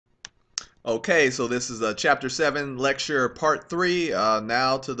Okay, so this is chapter 7, lecture part 3,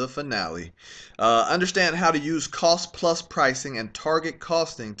 now to the finale. Understand how to use cost plus pricing and target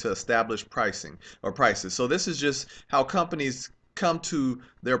costing to establish pricing or prices. So this is just how companies come to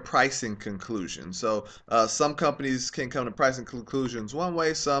their pricing conclusion. So some companies can come to pricing conclusions one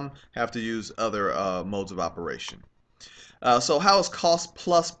way, some have to use other modes of operation. So how is cost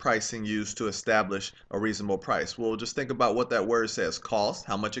plus pricing used to establish a reasonable price? Well, just think about what that word says. Cost,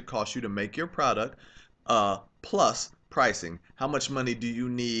 how much it costs you to make your product, plus pricing. How much money do you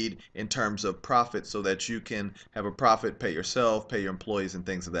need in terms of profit so that you can have a profit, pay yourself, pay your employees, and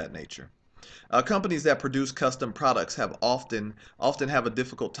things of that nature. Companies that produce custom products have often have a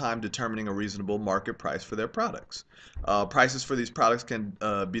difficult time determining a reasonable market price for their products. Prices for these products can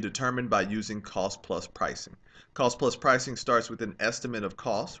be determined by using cost plus pricing. Cost plus pricing starts with an estimate of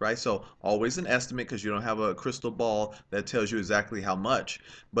cost, right? So always an estimate because you don't have a crystal ball that tells you exactly how much,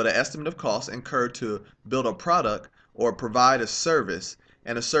 but an estimate of costs incurred to build a product or provide a service,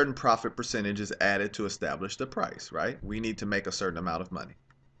 and a certain profit percentage is added to establish the price, right? We need to make a certain amount of money.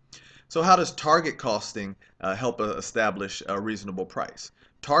 So how does target costing help establish a reasonable price?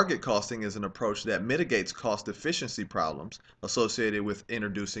 Target costing is an approach that mitigates cost efficiency problems associated with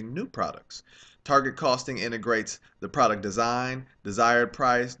introducing new products. Target costing integrates the product design, desired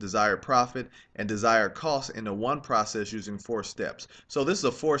price, desired profit, and desired cost into one process using 4 steps. So this is a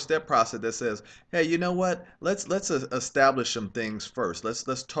 4-step process that says, hey, you know what? Let's establish some things first.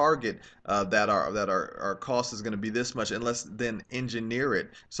 Let's target that our cost is going to be this much, and let's then engineer it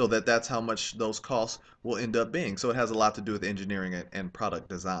so that that's how much those costs will end up being. So it has a lot to do with engineering and product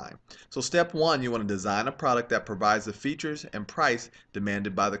design. So step one, you want to design a product that provides the features and price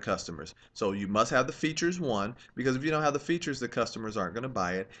demanded by the customers. So you must have the features, one, because if you don't have the features, the customers aren't going to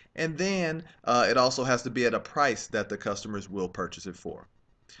buy it. And then it also has to be at a price that the customers will purchase it for.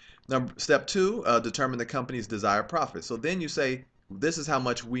 Step two, determine the company's desired profit. So then you say, this is how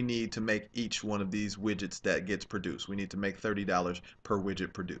much we need to make each one of these widgets that gets produced. We need to make $30 per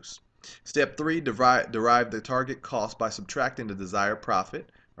widget produced. Step three, derive the target cost by subtracting the desired profit.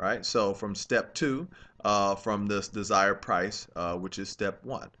 Right. So from step two, from this desired price, which is step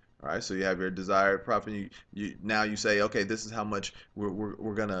one. All right, so you have your desired profit. Now you say, okay, this is how much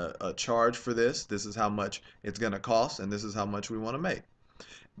we're gonna charge for this. This is how much it's gonna cost, and this is how much we want to make.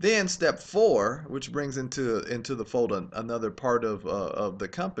 Then step four, which brings into the fold another part of the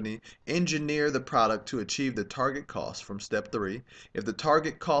company, engineer the product to achieve the target cost from step three. If the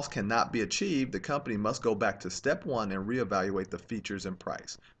target cost cannot be achieved, the company must go back to step one and reevaluate the features and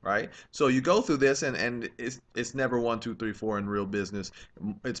price, right? So you go through this, and it's never one, two, three, four in real business.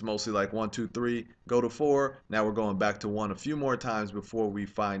 It's mostly like one, two, three, go to four. Now we're going back to one a few more times before we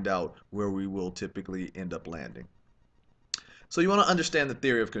find out where we will typically end up landing. So you want to understand the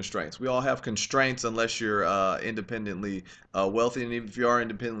theory of constraints. We all have constraints unless you're independently wealthy, and even if you are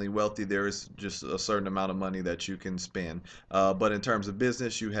independently wealthy, there is just a certain amount of money that you can spend. But in terms of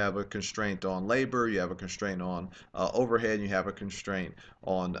business, you have a constraint on labor, you have a constraint on overhead, and you have a constraint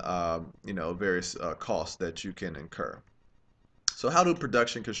on various costs that you can incur. So how do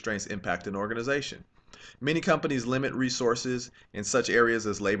production constraints impact an organization? Many companies limit resources in such areas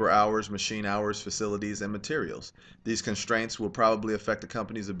as labor hours, machine hours, facilities, and materials. These constraints will probably affect a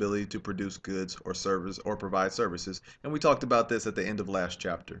company's ability to produce goods or service or provide services, and we talked about this at the end of last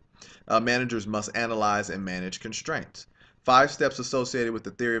chapter. Managers must analyze and manage constraints. 5 steps associated with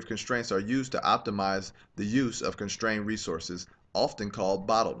the theory of constraints are used to optimize the use of constrained resources, often called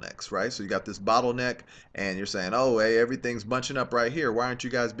bottlenecks, right? So you got this bottleneck, and you're saying, oh, hey, everything's bunching up right here. Why aren't you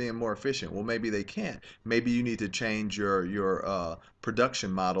guys being more efficient? Well, maybe they can't. Maybe you need to change your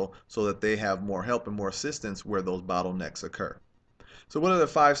production model so that they have more help and more assistance where those bottlenecks occur. So what are the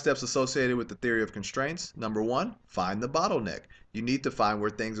 5 steps associated with the theory of constraints? Number one, find the bottleneck. You need to find where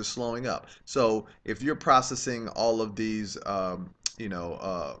things are slowing up. So if you're processing all of these,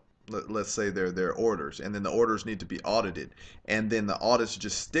 let's say they're orders, and then the orders need to be audited, and then the audits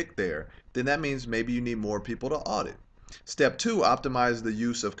just stick there, then that means maybe you need more people to audit. Step two, optimize the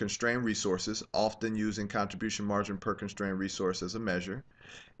use of constrained resources, often using contribution margin per constrained resource as a measure.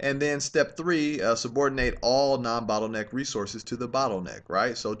 And then step three, subordinate all non-bottleneck resources to the bottleneck,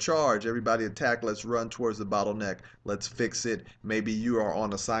 right? So charge, everybody attack, let's run towards the bottleneck, let's fix it. Maybe you are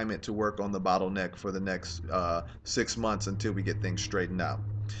on assignment to work on the bottleneck for the next 6 months until we get things straightened out.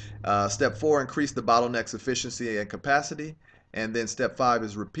 Step four, increase the bottleneck's efficiency and capacity. And then step five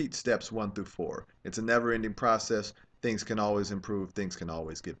is repeat steps one through four. It's a never-ending process. Things can always improve, things can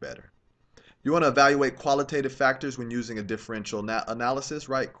always get better. You want to evaluate qualitative factors when using a differential analysis,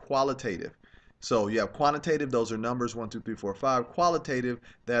 right? Qualitative. So you have quantitative, those are numbers 1, 2, 3, 4, 5. Qualitative,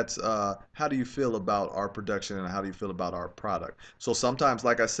 that's how do you feel about our production and how do you feel about our product. So sometimes,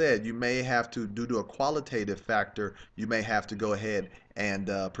 like I said, you may have to, due to a qualitative factor, you may have to go ahead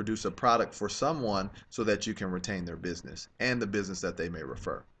and produce a product for someone so that you can retain their business and the business that they may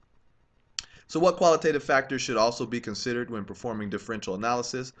refer. So what qualitative factors should also be considered when performing differential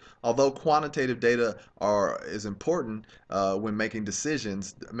analysis? Although quantitative data is important when making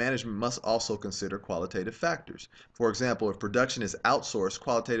decisions, management must also consider qualitative factors. For example, if production is outsourced,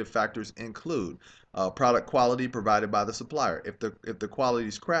 qualitative factors include product quality provided by the supplier. If the quality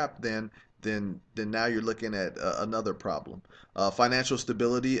is crap, then now you're looking at another problem. Financial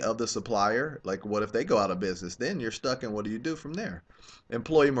stability of the supplier, like what if they go out of business? Then you're stuck, and what do you do from there?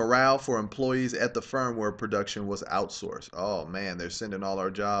 Employee morale for employees at the firm where production was outsourced. Oh man, they're sending all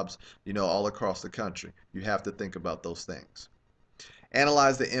our jobs, all across the country. You have to think about those things.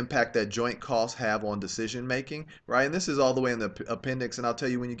 Analyze the impact that joint costs have on decision making, right? And this is all the way in the appendix. And I'll tell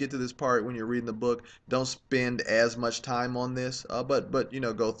you, when you get to this part, when you're reading the book, don't spend as much time on this, but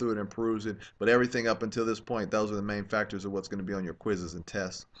go through it and peruse it. But everything up until this point, those are the main factors of what's going to be on your quizzes and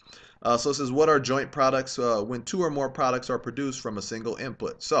tests. So it says, what are joint products? When two or more products are produced from a single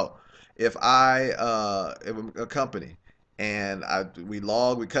input. So if if I'm a company and we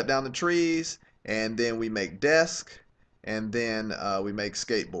cut down the trees, and then we make desks, and then we make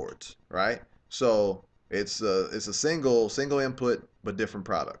skateboards, right? So it's a single input but different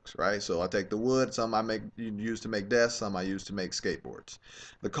products, right? So I take the wood, some I use to make desks, some I use to make skateboards.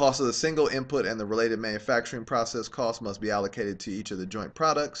 The cost of the single input and the related manufacturing process cost must be allocated to each of the joint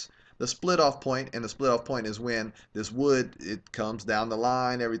products. The split off point, and the split off point is when this wood, it comes down the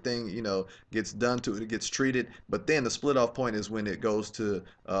line, everything gets done to it, it gets treated, but then the split off point is when it goes to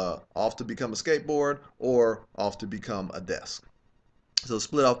off to become a skateboard or off to become a desk. So the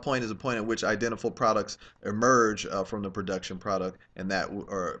split off point is a point at which identical products emerge from the production product and that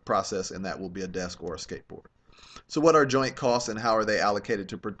or process, and that will be a desk or a skateboard. So what are joint costs and how are they allocated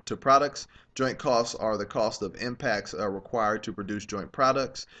to products? Joint costs are the cost of impacts required to produce joint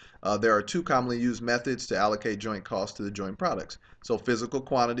products. There are two commonly used methods to allocate joint costs to the joint products. So physical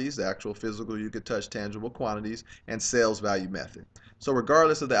quantities, the actual physical, you could touch tangible quantities, and sales value method. So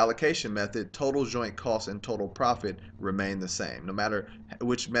regardless of the allocation method, total joint costs and total profit remain the same. No matter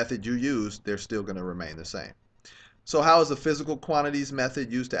which method you use, they're still going to remain the same. So how is the physical quantities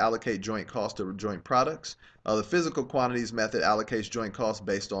method used to allocate joint costs to joint products? The physical quantities method allocates joint costs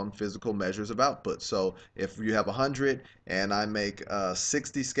based on physical measures of output. So if you have 100 and I make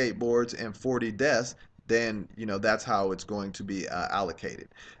 60 skateboards and 40 desks, then that's how it's going to be allocated.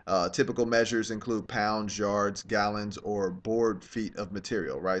 Typical measures include pounds, yards, gallons, or board feet of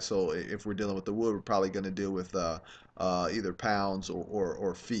material, right? So if we're dealing with the wood, we're probably going to deal with either pounds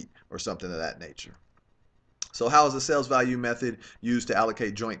or feet or something of that nature. So how is the sales value method used to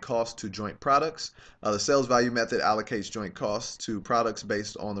allocate joint costs to joint products? The sales value method allocates joint costs to products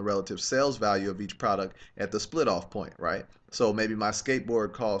based on the relative sales value of each product at the split off point, right? So maybe my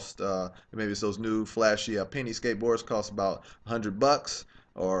skateboard cost, maybe it's those new flashy penny skateboards cost about $100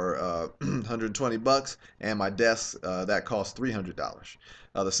 or 120 bucks, and my desk that costs $300.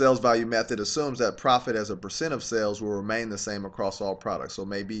 The sales value method assumes that profit as a percent of sales will remain the same across all products. So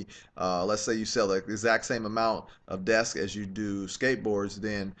maybe let's say you sell the exact same amount of desks as you do skateboards,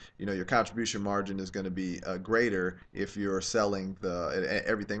 then your contribution margin is going to be greater if you're selling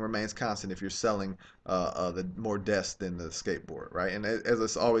everything remains constant if you're selling the more desks than the skateboard, right? And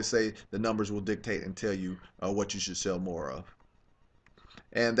as I always say, the numbers will dictate and tell you what you should sell more of.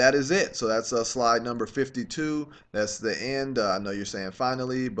 And that is it. So that's slide number 52. That's the end. I know you're saying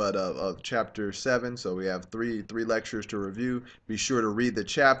finally, but of chapter 7. So we have three lectures to review. Be sure to read the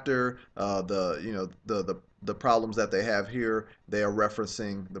chapter. The problems that they have here, they are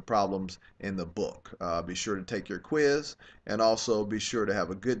referencing the problems in the book. Be sure to take your quiz, and also be sure to have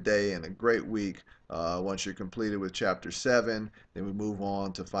a good day and a great week. Once you're completed with chapter 7, then we move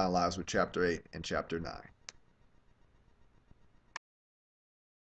on to finalize with chapter 8 and chapter 9.